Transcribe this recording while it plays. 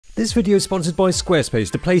This video is sponsored by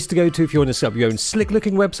Squarespace, the place to go to if you want to set up your own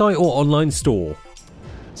slick-looking website or online store.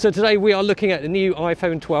 So today we are looking at the new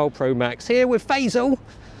iPhone 12 Pro Max here with Faisal.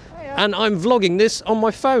 And I'm vlogging this on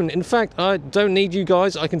my phone. In fact, I don't need you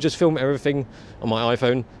guys. I can just film everything on my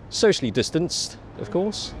iPhone, socially distanced, of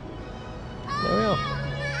course. There we are.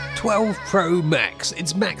 12 Pro Max.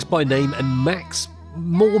 It's Max by name and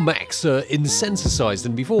more Maxer in sensor size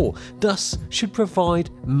than before, thus should provide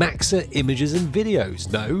Maxer images and videos.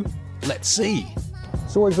 No? Let's see.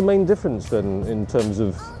 So what's the main difference then in terms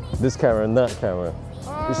of this camera and that camera?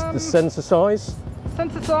 Is the sensor size?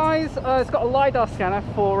 Sensor size, it's got a LiDAR scanner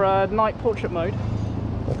for night portrait mode.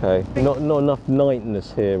 Okay, not enough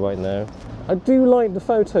nightness here right now. I do like the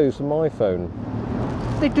photos from my phone.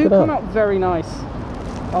 They do come out very nice,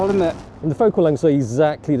 I'll admit. And the focal lengths are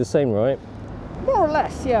exactly the same, right? More or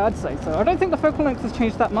less, yeah, I'd say so. I don't think the focal length has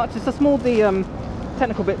changed that much. It's just more the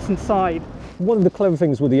technical bits inside. One of the clever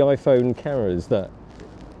things with the iPhone camera is that,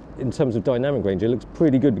 in terms of dynamic range, it looks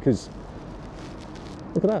pretty good because,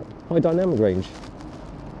 look at that, high dynamic range.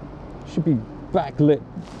 Should be backlit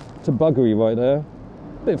to buggery right there.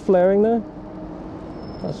 Bit of flaring there.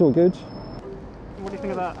 That's all good. What do you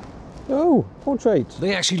think of that? Oh, portrait.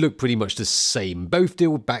 They actually look pretty much the same. Both deal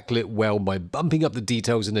with backlit well by bumping up the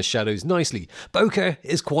details and the shadows nicely. Bokeh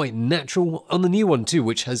is quite natural on the new one too,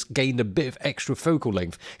 which has gained a bit of extra focal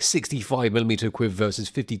length, 65mm quiv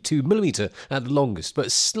versus 52mm at the longest,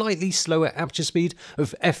 but slightly slower aperture speed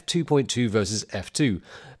of f2.2 versus f2.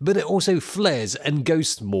 But it also flares and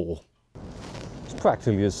ghosts more. It's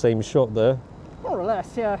practically the same shot there. More or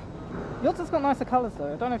less, yeah. Yours has got nicer colours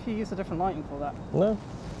though. I don't know if you use a different lighting for that. No.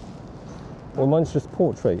 Well, mine's just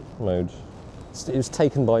portrait mode. It was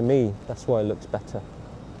taken by me, that's why it looks better.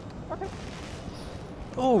 Okay.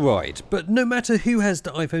 Alright, but no matter who has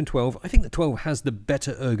the iPhone 12, I think the 12 has the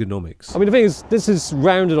better ergonomics. I mean, the thing is, this is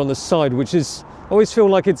rounded on the side, which is, I always feel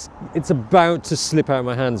like it's about to slip out of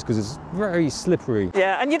my hands because it's very slippery.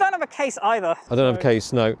 Yeah, and you don't have a case either. I don't have a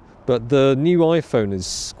case, no. But the new iPhone is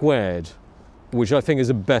squared, which I think is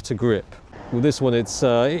a better grip. With this one, it's,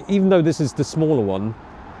 even though this is the smaller one,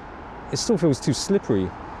 it still feels too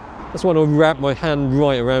slippery. That's why I wrap my hand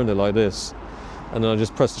right around it like this, and then I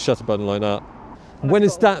just press the shutter button like that. When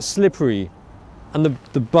it's that slippery, and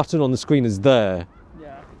the button on the screen is there,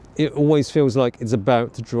 it always feels like it's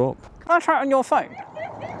about to drop. Can I try it on your phone?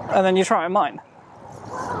 And then you try it on mine?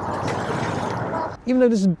 Even though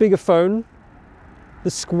this is a bigger phone,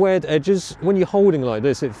 the squared edges, when you're holding like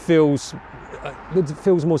this, it feels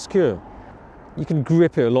more secure. You can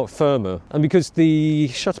grip it a lot firmer, and because the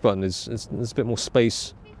shutter button there's a bit more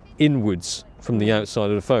space inwards from the outside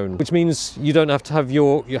of the phone, which means you don't have to have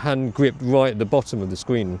your hand gripped right at the bottom of the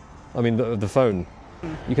screen, I mean the phone.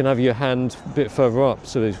 You can have your hand a bit further up,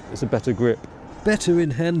 so it's a better grip. Better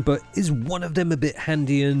in hand, but is one of them a bit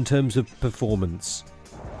handier in terms of performance?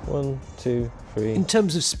 1, 2, 3. In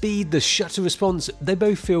terms of speed, the shutter response, they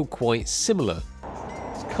both feel quite similar.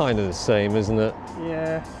 It's kind of the same, isn't it?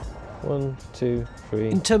 Yeah. 1, 2, 3.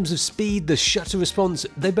 In terms of speed, the shutter response,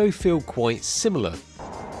 they both feel quite similar.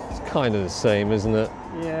 It's kind of the same, isn't it?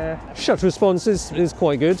 Yeah. Shutter response is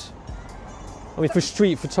quite good. I mean, for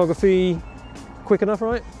street photography, quick enough,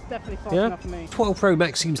 right? Definitely fast enough for me. 12 Pro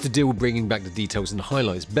Max seems to deal with bringing back the details and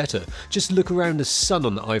highlights better. Just look around the sun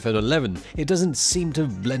on the iPhone 11. It doesn't seem to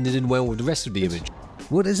have blended in well with the rest of the image.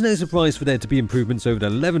 Well, there's no surprise for there to be improvements over the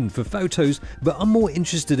 11 for photos, but I'm more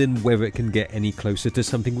interested in whether it can get any closer to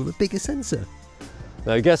something with a bigger sensor.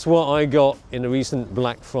 Now, guess what I got in the recent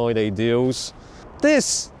Black Friday deals?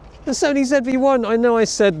 This! The Sony ZV-1. I know I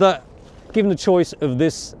said that given the choice of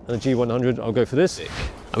this and the G100, I'll go for this.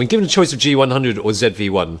 I mean, given the choice of G100 or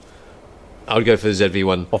ZV-1, I would go for the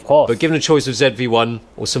ZV-1. Of course. But given a choice of ZV-1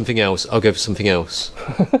 or something else, I'll go for something else.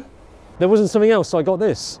 There wasn't something else, so I got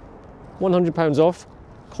this. £100 off.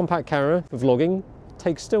 Compact camera for vlogging,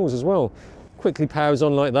 takes stills as well. Quickly powers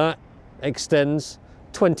on like that, extends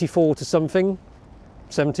 24 to something,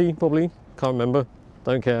 70 probably, can't remember,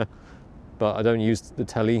 don't care. But I don't use the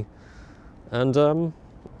telly. And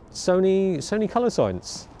Sony colour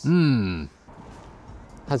science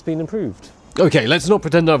has been improved. Okay, let's not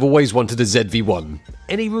pretend I've always wanted a ZV-1.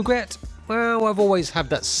 Any regret? Well, I've always had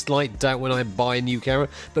that slight doubt when I buy a new camera,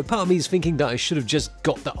 but part of me is thinking that I should have just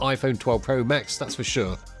got the iPhone 12 Pro Max, that's for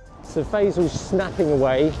sure. So Faisal's snapping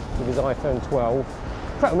away with his iPhone 12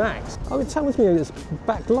 Pro Max. Oh, it tells me it's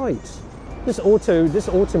backlight. This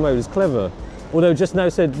auto mode is clever, although just now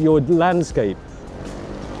said your landscape.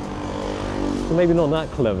 So maybe not that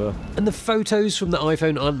clever. And the photos from the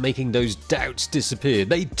iPhone aren't making those doubts disappear.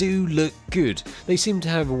 They do look good. They seem to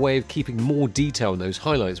have a way of keeping more detail in those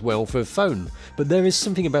highlights well for a phone. But there is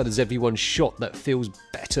something about the ZV-1 shot that feels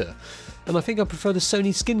better. And I think I prefer the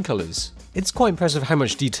Sony skin colours. It's quite impressive how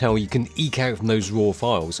much detail you can eke out from those raw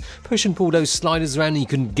files. Push and pull those sliders around and you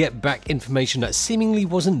can get back information that seemingly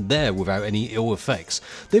wasn't there without any ill effects.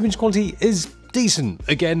 The image quality is decent,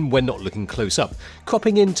 again when not looking close up.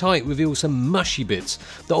 Cropping in tight reveals some mushy bits,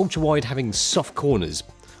 the ultra-wide having soft corners.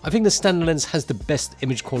 I think the standard lens has the best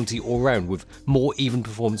image quality all round with more even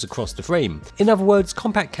performance across the frame. In other words,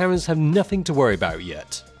 compact cameras have nothing to worry about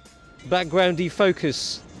yet. Background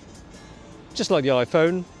defocus. Just like the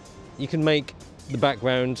iPhone, you can make the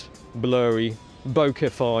background blurry,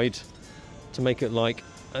 bokeh-fied to make it like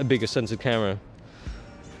a bigger sensor camera.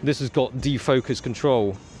 This has got defocus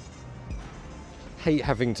control. Hate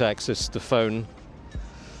having to access the phone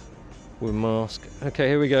with a mask. Okay,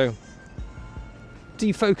 here we go.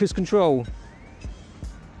 Defocus control.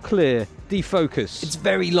 Clear. Defocus. It's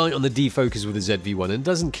very light on the defocus with the ZV-1 and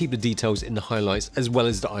doesn't keep the details in the highlights as well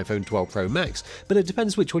as the iPhone 12 Pro Max, but it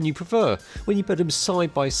depends which one you prefer. When you put them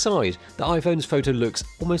side by side, the iPhone's photo looks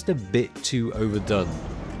almost a bit too overdone.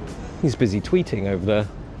 He's busy tweeting over there.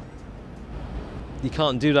 You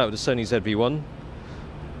can't do that with the Sony ZV-1.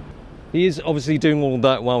 He is obviously doing all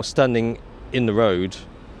that while standing in the road,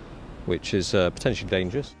 which is potentially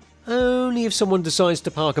dangerous. Only if someone decides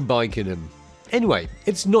to park a bike in him. Anyway,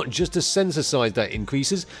 it's not just the sensor size that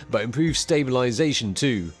increases, but improved stabilization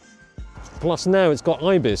too. Plus now it's got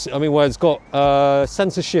IBIS. I mean, well, it's got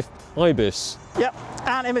sensor shift IBIS. Yep,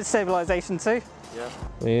 and image stabilization too. Yeah.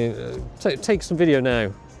 I mean, take some video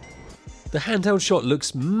now. The handheld shot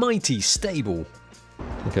looks mighty stable.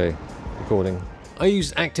 Okay, recording. I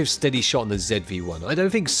used active steady shot on the ZV-1. I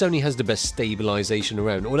don't think Sony has the best stabilization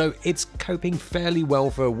around, although it's coping fairly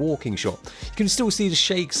well for a walking shot. You can still see the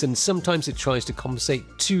shakes and sometimes it tries to compensate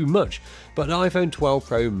too much, but the iPhone 12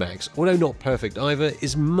 Pro Max, although not perfect either,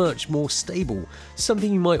 is much more stable,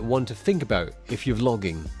 something you might want to think about if you're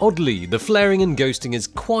vlogging. Oddly, the flaring and ghosting is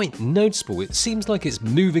quite noticeable. It seems like it's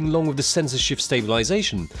moving along with the sensor shift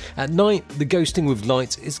stabilization. At night, the ghosting with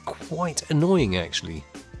lights is quite annoying actually.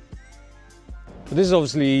 But this is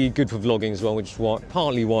obviously good for vlogging as well, which is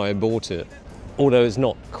partly why I bought it. Although it's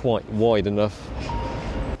not quite wide enough.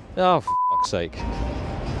 Oh, for fuck's sake.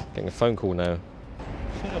 Getting a phone call now.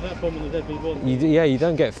 You don't have that problem with the ZV-1. Yeah, you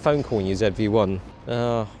don't get a phone call when you ZV-1.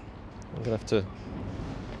 I'm gonna have to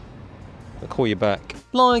I'll call you back.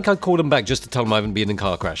 Like I called them back just to tell them I haven't been in a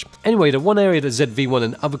car crash. Anyway, the one area that ZV-1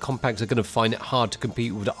 and other compacts are going to find it hard to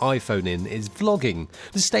compete with the iPhone in is vlogging.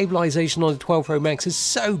 The stabilisation on the 12 Pro Max is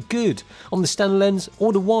so good. On the standard lens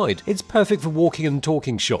or the wide, it's perfect for walking and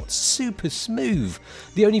talking shots. Super smooth.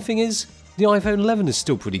 The only thing is, the iPhone 11 is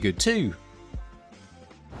still pretty good too.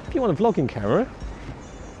 If you want a vlogging camera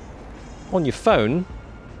on your phone,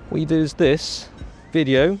 what you do is this,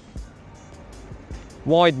 video,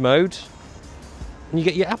 wide mode, and you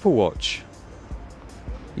get your Apple Watch.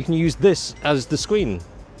 You can use this as the screen.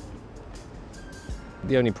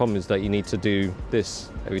 The only problem is that you need to do this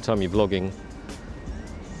every time you're vlogging,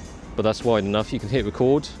 but that's wide enough. You can hit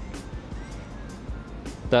record.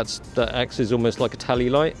 That acts as almost like a tally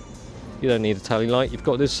light. You don't need a tally light. You've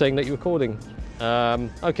got this saying that you're recording.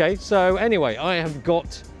 Okay, so anyway, I have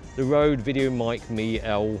got the Rode Video Mic Me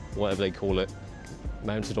L, whatever they call it,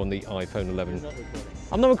 mounted on the iPhone 11.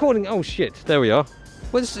 I'm not recording. Oh shit, there we are.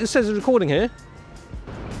 Well, it says it's recording here.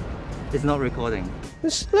 It's not recording.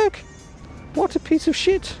 Look, what a piece of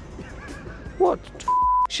shit. What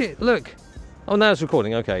shit, look. Oh, now it's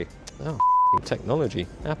recording, okay. Oh, technology,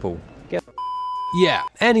 Apple. Get Yeah,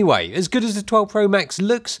 anyway, as good as the 12 Pro Max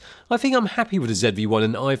looks, I think I'm happy with the ZV-1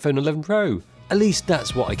 and iPhone 11 Pro. At least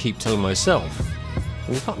that's what I keep telling myself.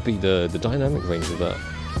 You can't beat the dynamic range of that.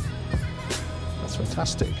 That's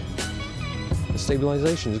fantastic. The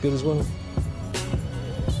stabilisation is good as well.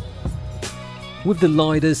 With the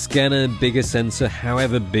LiDAR, scanner, bigger sensor,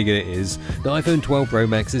 however big it is, the iPhone 12 Pro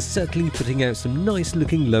Max is certainly putting out some nice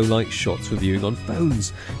looking low light shots for viewing on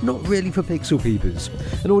phones, not really for pixel peepers.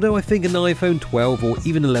 And although I think an iPhone 12 or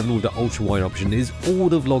even 11 with the ultra wide option is all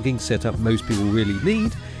the vlogging setup most people really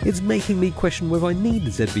need, it's making me question whether I need the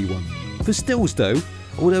ZV-1. For stills though,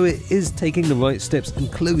 although it is taking the right steps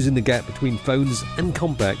and closing the gap between phones and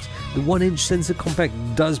compacts, the 1-inch sensor compact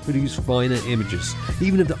does produce finer images,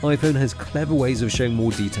 even if the iPhone has clever ways of showing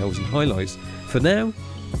more details and highlights. For now,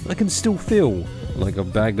 I can still feel like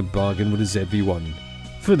I've bagged a bargain with a ZV-1.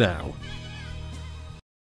 For now.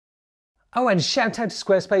 Oh, and shout out to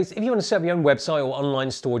Squarespace. If you want to set up your own website or online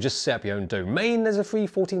store, just set up your own domain. There's a free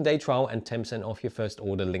 14-day trial and 10% off your first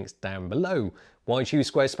order, links down below. Why choose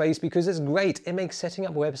Squarespace? Because it's great. It makes setting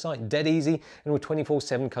up a website dead easy and with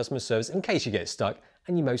 24/7 customer service in case you get stuck,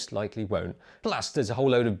 and you most likely won't. Plus, there's a whole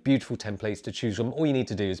load of beautiful templates to choose from. All you need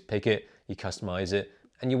to do is pick it, you customize it,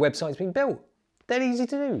 and your website's been built. Dead easy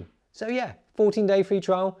to do. So yeah, 14-day free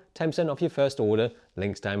trial, 10% off your first order,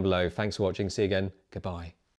 links down below. Thanks for watching. See you again. Goodbye.